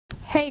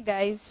Hey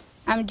guys,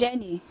 I'm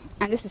Jenny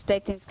and this is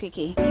Techthins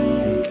Cuikee.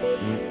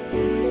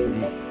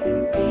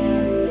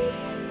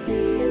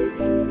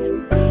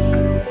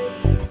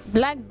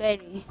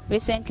 BlackBerry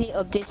recently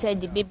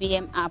updated the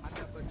BBM app.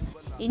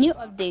 The new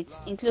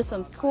updates include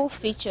some cool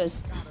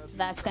features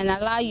that can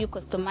allow you to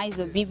customize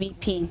your BB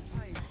pin.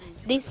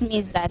 This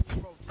means that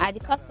at the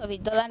cost of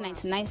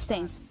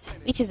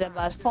 $1.99, which is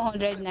about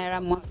 400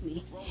 naira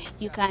monthly,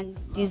 you can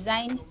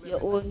design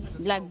your own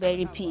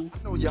BlackBerry pin.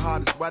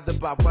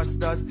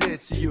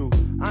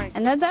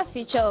 Another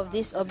feature of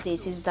this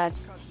update is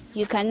that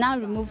you can now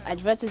remove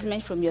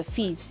advertisements from your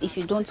feeds if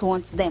you don't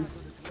want them.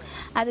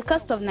 At the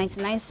cost of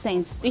 99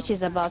 cents, which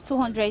is about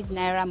 200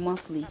 naira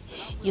monthly,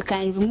 you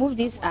can remove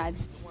these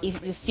ads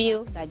if you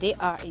feel that they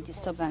are a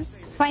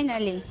disturbance.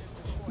 Finally,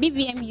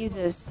 BBM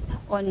users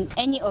on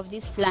any of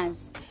these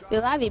plans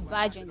will have a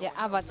badge on their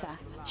avatar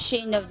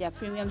showing off their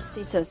premium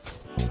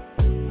status.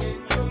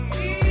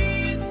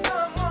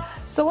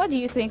 So what do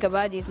you think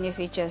about these new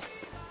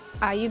features?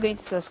 Are you going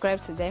to subscribe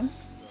to them?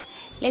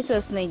 Let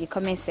us know in the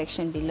comment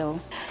section below.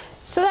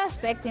 So that's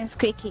Techthins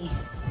Cuikee.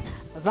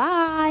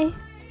 Bye.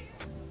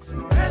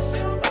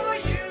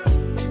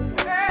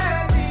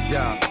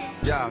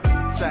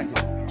 Yeah,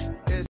 second.